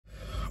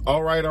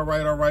All right,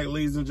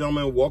 ladies and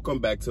gentlemen, welcome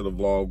back to the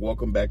vlog.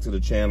 Welcome back to the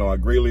channel. I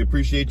greatly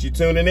appreciate you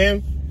tuning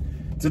in.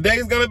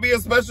 Today's gonna be a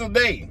special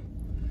day.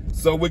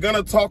 So we're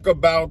gonna talk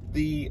about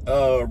the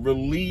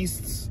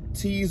released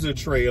teaser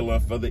trailer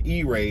for the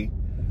ERAY.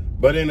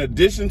 But in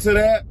addition to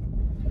that,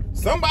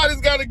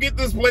 somebody's gotta get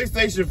this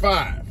PlayStation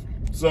 5.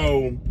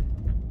 So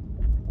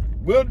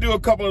we'll do a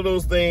couple of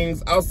those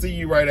things. I'll see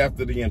you right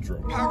after the intro.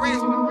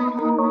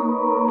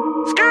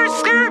 Skirt,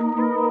 skirt.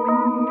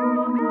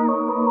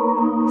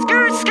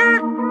 Skirt,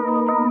 skirt.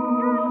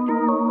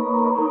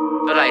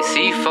 Feel like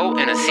C4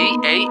 in a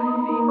C8.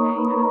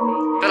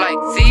 Feel like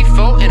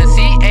C4 in a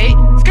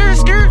C8. Skirt,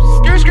 skirt,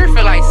 skirt, skirt.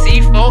 Feel like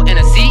C4 in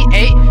a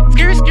C8.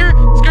 Skirt, skirt,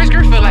 skirt,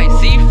 skirt. Feel like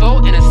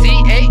C4 in a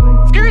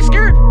C8. Skirt,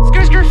 skirt,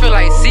 skirt, skirt. Feel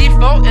like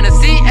C4 in a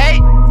C8.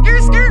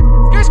 Skirt, skirt,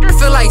 skirt, skirt.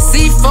 Feel like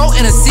C4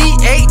 in a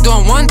C8.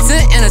 Doing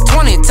 110 and a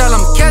 20. Tell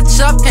them catch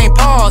up, can't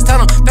pause. Tell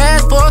them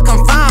fast forward,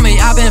 come find me.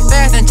 I've been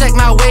fast and check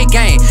my weight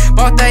gain.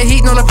 Bought that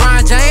heat, no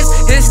LeBron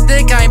James. His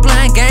stick, I ain't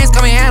playing games.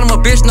 Call me animal,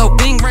 bitch, no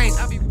bing brains.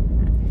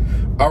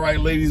 All right,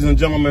 ladies and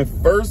gentlemen,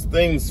 first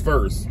things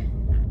first.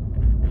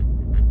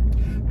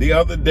 The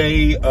other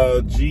day,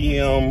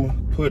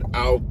 GM put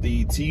out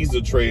the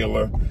teaser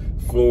trailer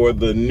for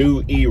the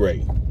new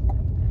ERAY.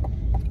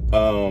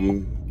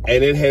 And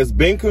it has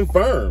been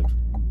confirmed,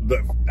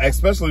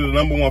 especially the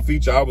 #1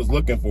 feature I was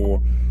looking for,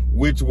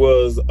 which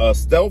was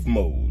stealth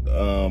mode.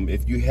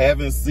 If you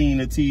haven't seen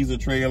the teaser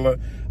trailer,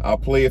 I'll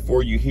play it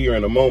for you here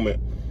in a moment.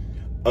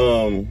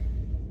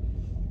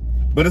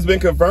 But it's been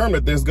confirmed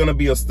that there's going to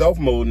be a stealth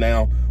mode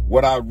now.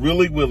 What I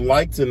really would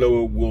like to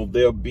know, will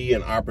there be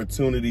an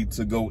opportunity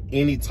to go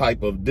any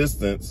type of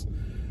distance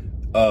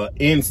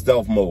in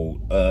stealth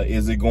mode?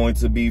 Is it going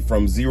to be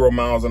from 0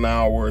 miles an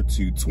hour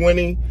to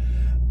 20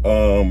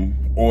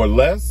 or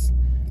less?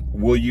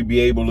 Will you be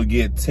able to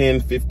get 10,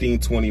 15,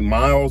 20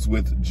 miles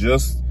with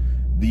just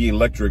the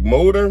electric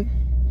motor?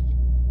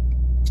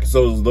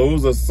 So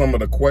those are some of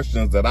the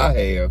questions that I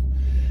have.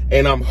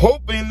 And I'm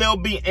hoping they'll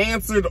be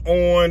answered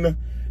on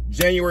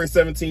January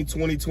 17,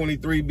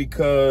 2023,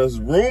 because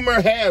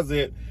rumor has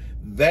it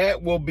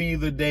that will be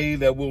the day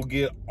that we'll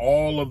get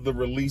all of the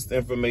released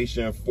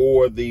information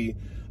for the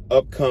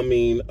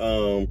upcoming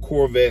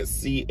Corvette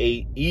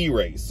C8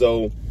 ERAY.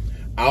 So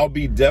I'll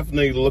be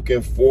definitely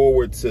looking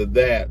forward to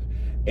that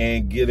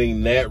and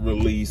getting that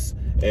release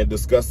and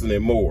discussing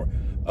it more.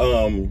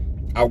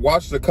 I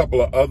watched a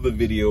couple of other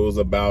videos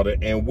about it,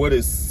 and what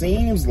it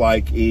seems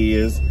like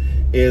is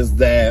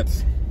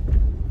that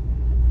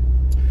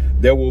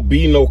there will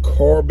be no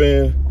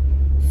carbon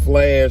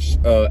flash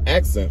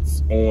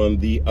accents on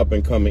the up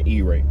and coming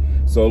ERAY.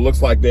 So it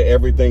looks like that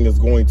everything is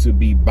going to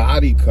be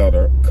body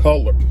color.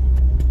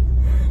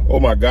 Oh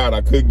my God,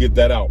 I couldn't get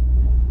that out.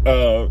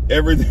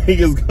 Everything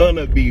is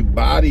gonna be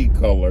body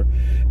color,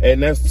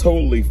 and that's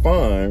totally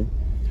fine.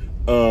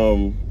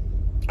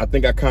 I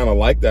think I kind of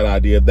like that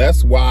idea.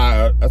 That's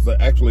why, that's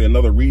actually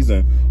another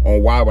reason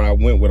on why I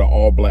went with an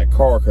all black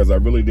car, because I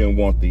really didn't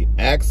want the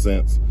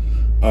accents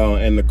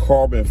and the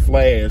carbon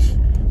flash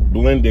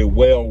blended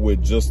well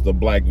with just the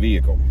black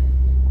vehicle.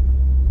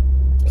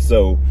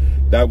 So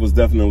that was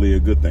definitely a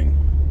good thing.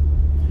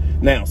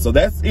 Now, so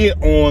that's it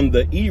on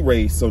the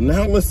ERAY. So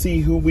now let's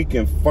see who we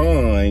can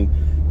find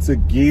to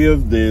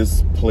give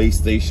this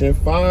PlayStation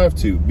 5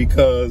 to,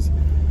 because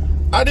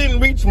I didn't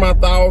reach my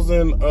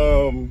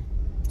 1,000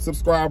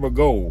 subscriber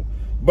goal,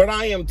 but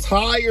I am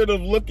tired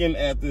of looking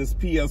at this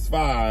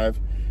PS5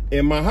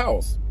 in my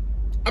house.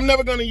 I'm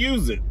never going to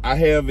use it. I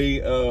have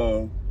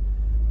a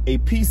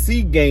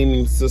PC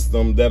gaming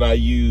system that I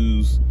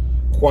use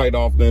quite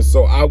often,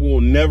 so I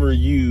will never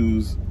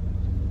use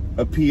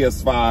a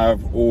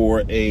PS5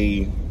 or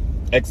a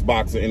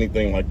Xbox or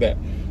anything like that.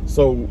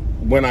 So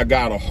when I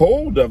got a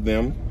hold of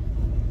them,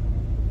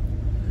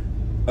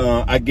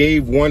 I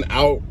gave one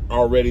out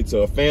already to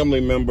a family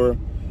member,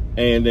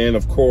 and then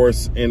of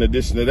course, in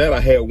addition to that, I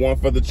had one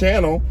for the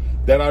channel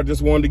that I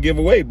just wanted to give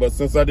away. But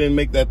since I didn't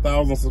make that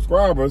 1,000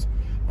 subscribers,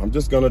 I'm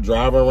just gonna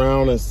drive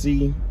around and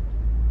see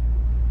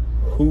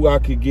who I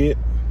could get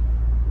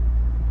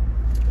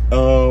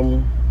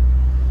to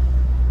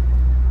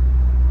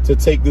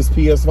take this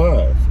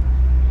PS5.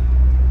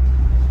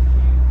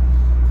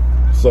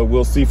 So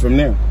we'll see from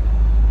there.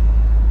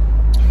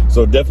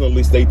 So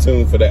definitely stay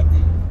tuned for that.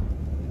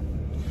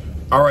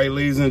 All right,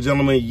 ladies and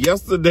gentlemen,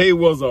 yesterday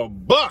was a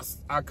bust.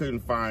 I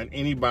couldn't find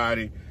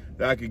anybody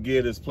that I could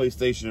get this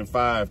PlayStation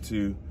 5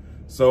 to.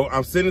 So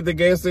I'm sitting at the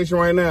gas station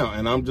right now,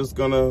 and I'm just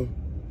gonna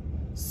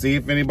see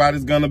if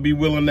anybody's gonna be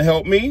willing to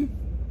help me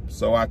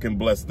so I can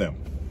bless them.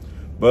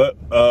 But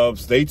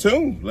stay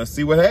tuned. Let's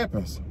see what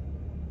happens.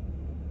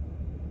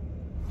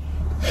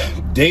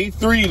 Day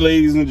 3,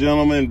 ladies and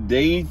gentlemen,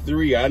 day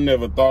 3. I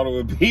never thought it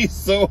would be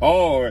so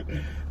hard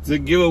to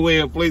give away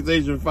a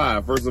PlayStation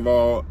 5. First of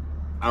all,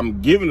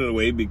 I'm giving it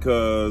away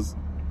because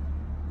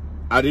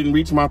I didn't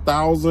reach my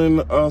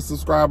 1,000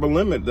 subscriber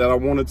limit that I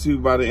wanted to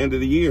by the end of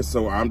the year.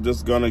 So I'm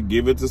just gonna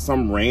give it to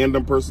some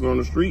random person on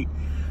the street.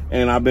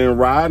 And I've been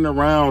riding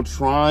around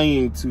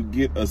trying to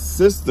get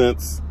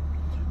assistance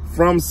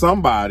from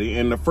somebody,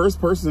 and the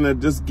first person that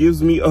just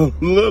gives me a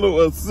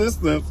little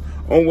assistance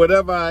on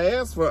whatever I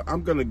ask for,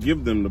 I'm gonna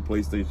give them the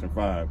PlayStation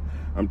 5.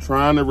 I'm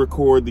trying to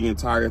record the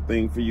entire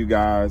thing for you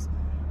guys,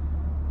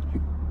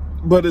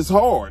 but it's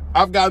hard.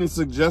 I've gotten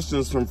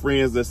suggestions from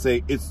friends that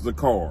say it's the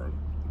card.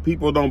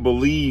 People don't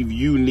believe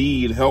you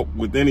need help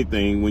with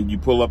anything when you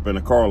pull up in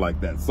a car like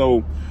that.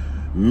 So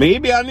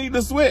maybe I need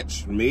to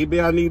switch.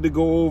 Maybe I need to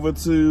go over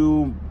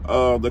to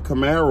the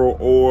Camaro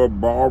or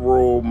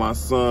borrow my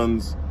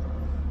son's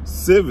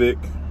Civic,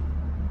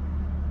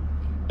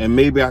 and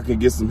maybe I can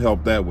get some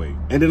help that way.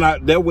 And then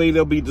that way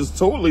they'll be just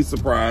totally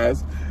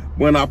surprised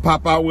when I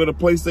pop out with a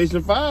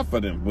PlayStation 5 for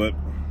them. But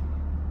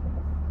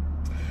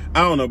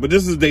I don't know. But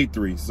this is day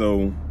 3,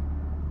 so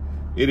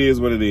it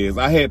is what it is.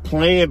 I had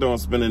planned on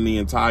spending the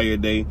entire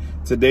day.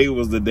 Today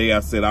was the day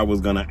I said I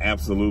was gonna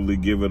absolutely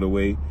give it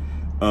away.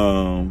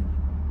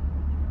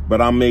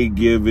 But I may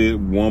give it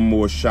one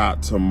more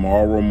shot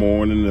tomorrow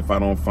morning if I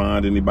don't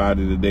find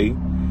anybody today,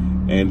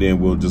 and then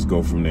we'll just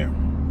go from there.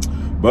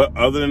 But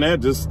other than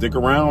that, just stick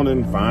around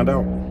and find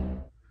out.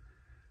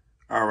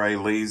 All right,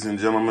 ladies and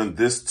gentlemen,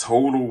 this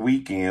total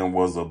weekend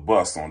was a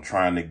bust on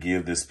trying to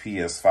give this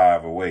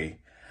PS5 away.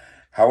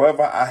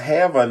 However, I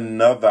have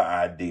another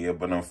idea,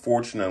 but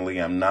unfortunately,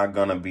 I'm not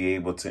going to be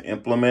able to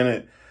implement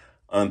it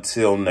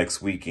until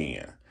next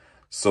weekend.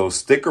 So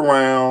stick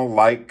around,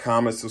 like,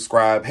 comment,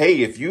 subscribe.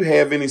 Hey, if you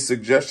have any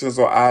suggestions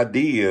or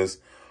ideas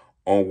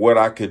on what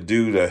I could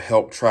do to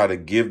help try to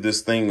give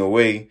this thing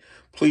away,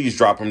 please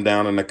drop them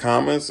down in the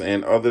comments.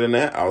 And other than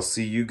that, I'll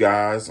see you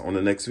guys on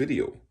the next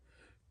video.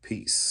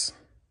 Peace.